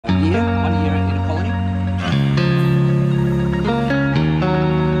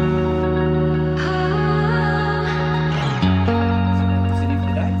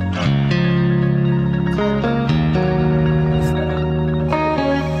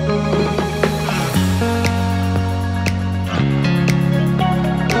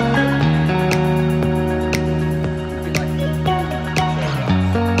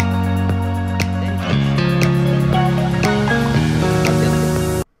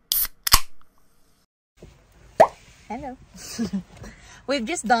Hello. We've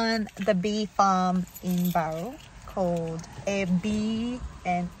just done the bee farm in Barrow called Bee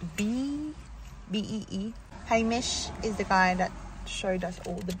and B-E-E. Hamish is the guy that showed us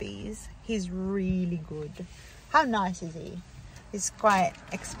all the bees. He's really good. How nice is he? He's quite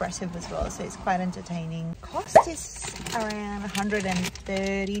expressive as well, so it's quite entertaining. Cost is around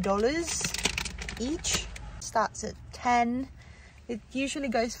 $130 each. Starts at 10. It usually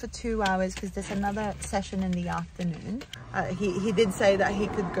goes for 2 hours because there's another session in the afternoon. He did say that he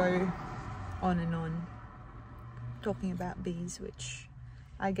could go on and on talking about bees, which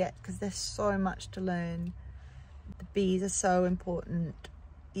I get because there's so much to learn. The bees are so important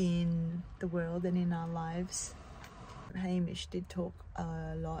in the world and in our lives. Hamish did talk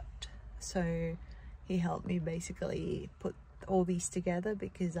a lot, so he helped me basically put all these together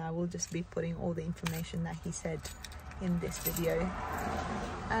because I will just be putting all the information that he said in this video.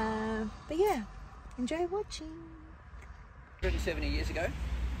 But yeah, enjoy watching. 170 years ago,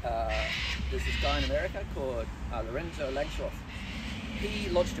 there's this guy in America called Lorenzo Langstroth. He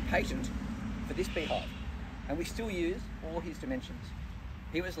lodged a patent for this beehive, and we still use all his dimensions.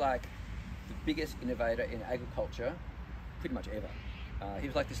 He was like the biggest innovator in agriculture pretty much ever. He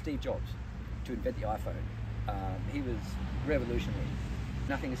was like the Steve Jobs to invent the iPhone. He was revolutionary.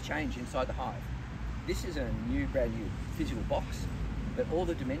 Nothing has changed inside the hive. This is a brand new physical box, but all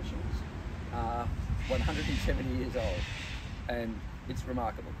the dimensions are 170 years old, and it's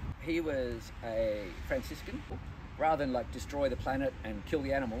remarkable. He was a Franciscan. Rather than like destroy the planet and kill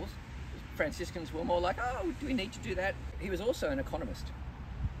the animals, Franciscans were more like, oh, do we need to do that? He was also an economist,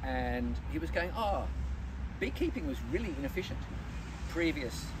 and he was going, oh, beekeeping was really inefficient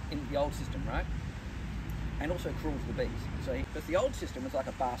previous in the old system, right? And also cruel to the bees. So, because the old system was like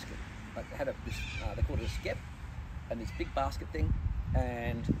a basket. Like they had they called it a skep, and this big basket thing,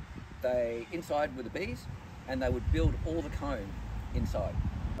 and inside were the bees, and they would build all the comb inside.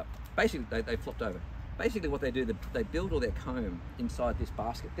 Basically, they flopped over. Basically what they do, they build all their comb inside this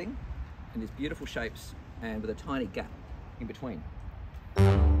basket thing, in these beautiful shapes, and with a tiny gap in between.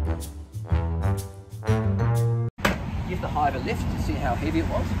 Give the hive a lift to see how heavy it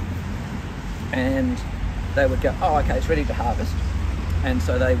was, and they would go, oh, okay, it's ready to harvest. And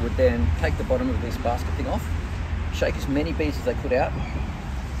so they would then take the bottom of this basket thing off, shake as many bees as they could out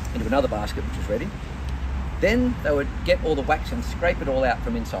into another basket which was ready. Then they would get all the wax and scrape it all out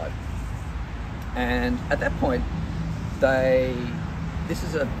from inside. And at that point, this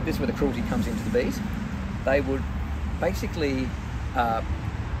is where the cruelty comes into the bees. They would basically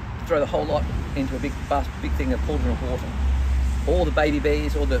throw the whole lot into a big thing, a cauldron of water. All the baby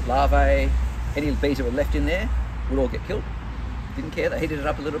bees, all the larvae, any of the bees that were left in there would all get killed. Didn't care, they heated it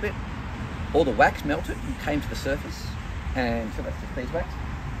up a little bit. All the wax melted and came to the surface, and so that's the beeswax,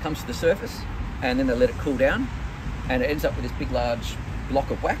 comes to the surface, and then they let it cool down, and it ends up with this big large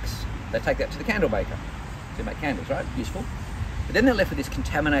block of wax. They take that to the candle maker to make candles, right? Useful. But then they're left with this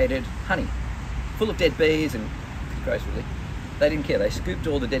contaminated honey, full of dead bees, and gross really. They didn't care, they scooped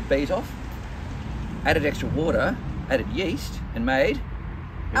all the dead bees off, added extra water, added yeast, and made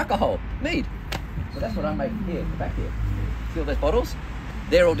alcohol, mead. So that's what I'm making here, back here. See all those bottles?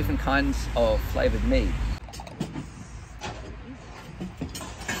 They're all different kinds of flavoured mead.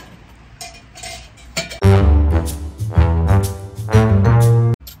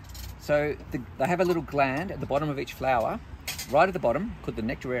 So they have a little gland at the bottom of each flower, right at the bottom, called the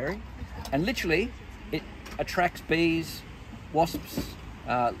nectariary, and literally it attracts bees, wasps,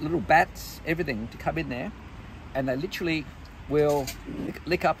 little bats, everything to come in there, and they literally will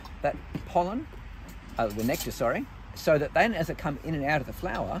lick up that pollen, the nectar, sorry, so that then as they come in and out of the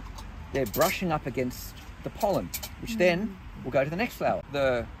flower, they're brushing up against the pollen, which then will go to the next flower.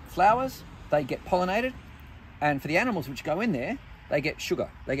 The flowers, they get pollinated, and for the animals which go in there, they get sugar,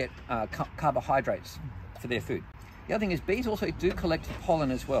 they get carbohydrates for their food. The other thing is bees also do collect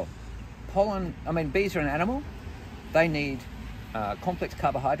pollen as well. Pollen, I mean, bees are an animal. They need complex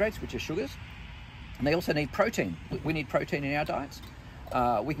carbohydrates, which are sugars, and they also need protein. We need protein in our diets.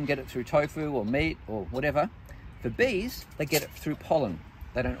 We can get it through tofu or meat or whatever. For bees, they get it through pollen.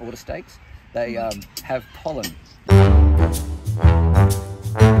 They don't order steaks, they have pollen.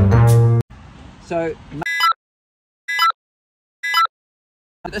 So,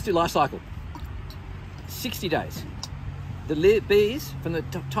 let's do life cycle. 60 days. The bees, from the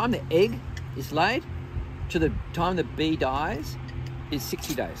time the egg is laid to the time the bee dies, is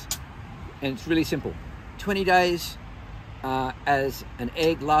 60 days. And it's really simple. 20 days as an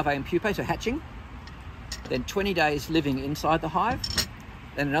egg, larvae and pupae, so hatching. Then 20 days living inside the hive.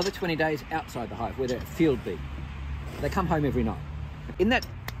 Then another 20 days outside the hive, where they're a field bee. They come home every night. In that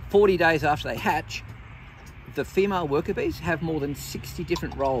 40 days after they hatch, the female worker bees have more than 60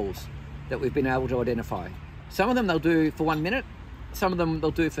 different roles that we've been able to identify. Some of them they'll do for 1 minute, some of them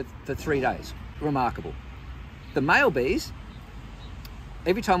they'll do for 3 days. Remarkable. The male bees,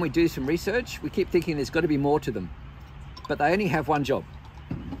 every time we do some research, we keep thinking there's got to be more to them, but they only have one job.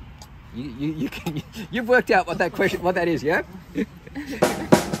 You've worked out what that is, yeah?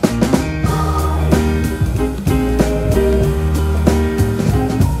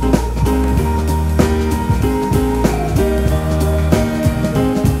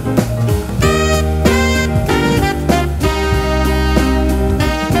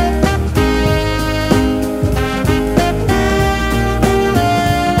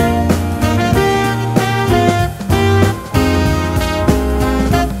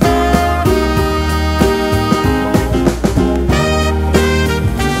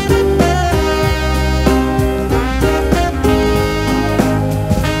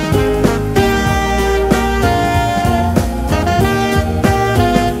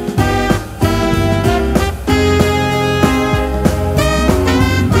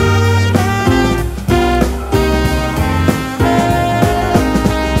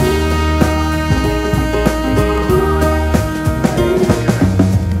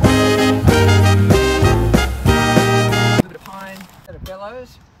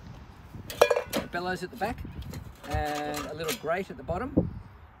 Bellows at the back and a little grate at the bottom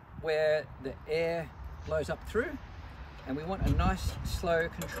where the air blows up through, and we want a nice slow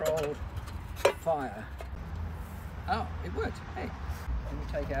controlled fire. Oh, it worked. Hey, and we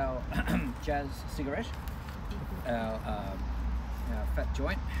take our jazz cigarette, our fat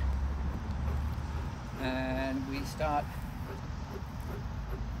joint, and we start,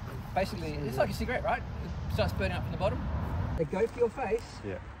 basically it's like a cigarette, right? It starts burning up from the bottom. They go for your face.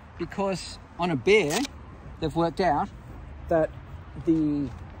 Yeah. Because on a bear, they've worked out that they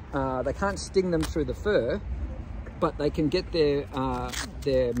can't sting them through the fur, but they can get their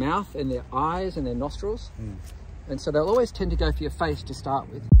mouth and their eyes and their nostrils, and so they'll always tend to go for your face to start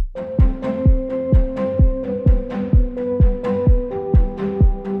with.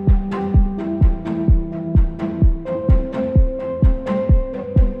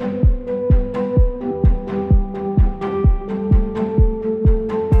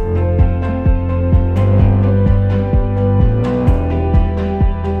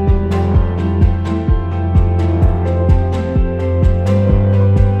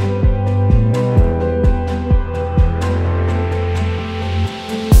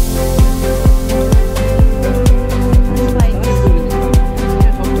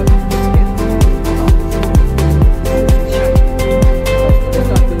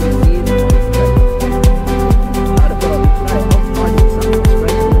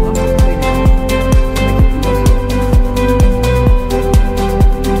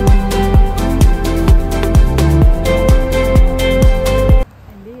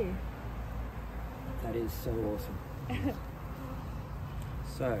 That is so awesome.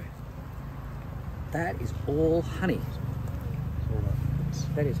 So, that is all honey.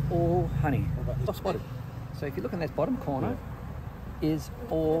 That is all honey. Soft spotted. So if you look in that bottom corner, is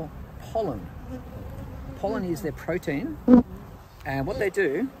all pollen. Pollen is their protein, and what they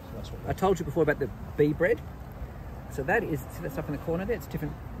do, I told you before about the bee bread. So that is, see that stuff in the corner there? It's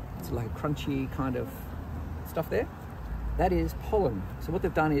different, it's like a crunchy kind of stuff there. That is pollen. So what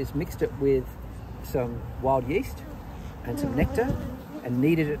they've done is mixed it with some wild yeast and some nectar and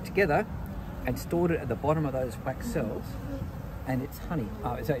kneaded it together and stored it at the bottom of those wax cells, and it's honey.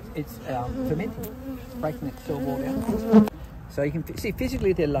 So it's fermenting, breaking that cell wall down. So you can see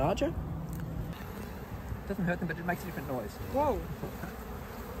physically they're larger. It doesn't hurt them, but it makes a different noise. Whoa.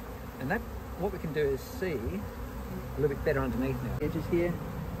 And that, what we can do is see a little bit better underneath now. Edges here.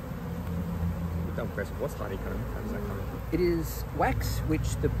 Dumb question. What's honeycomb? How does that come in? It is wax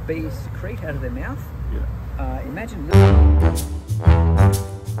which the bees secrete out of their mouth. Yeah. Imagine little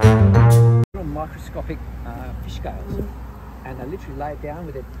microscopic fish scales, and they literally lay it down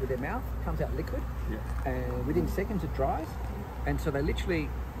with their mouth. It comes out liquid, and within seconds it dries. And so they're literally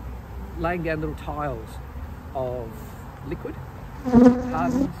laying down little tiles of liquid,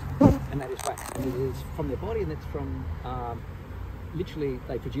 hardens, and that is wax. And it is from their body, and it's from literally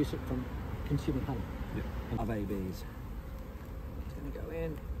they produce it from consuming honey of bees. Just going to go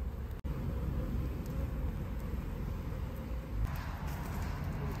in.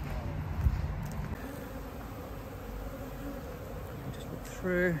 Just look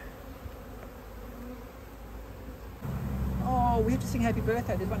through. Oh, we have to sing happy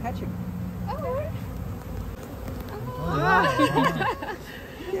birthday. There's one hatching. Oh.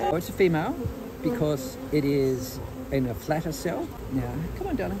 Oh, it's a female because it is in a flatter cell. Now, come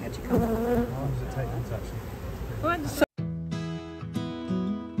on, darling, out you come. How long does it take them to actually So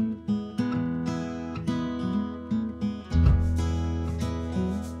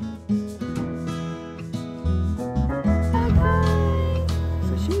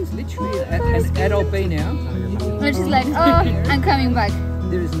she's literally an adult bee now. And she's like, oh, I'm coming back.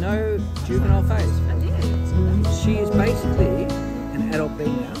 There is no juvenile phase. She is basically an adult bee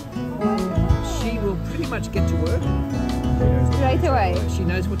now. She will pretty much get to work. Right away. She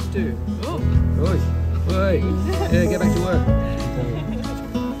knows what to do. Oh, oi, yeah, get back to work.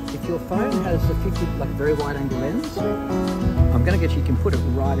 If your phone has a 50, like a very wide angle lens, I'm going to get you can put it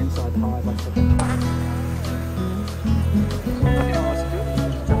right inside the hive like that.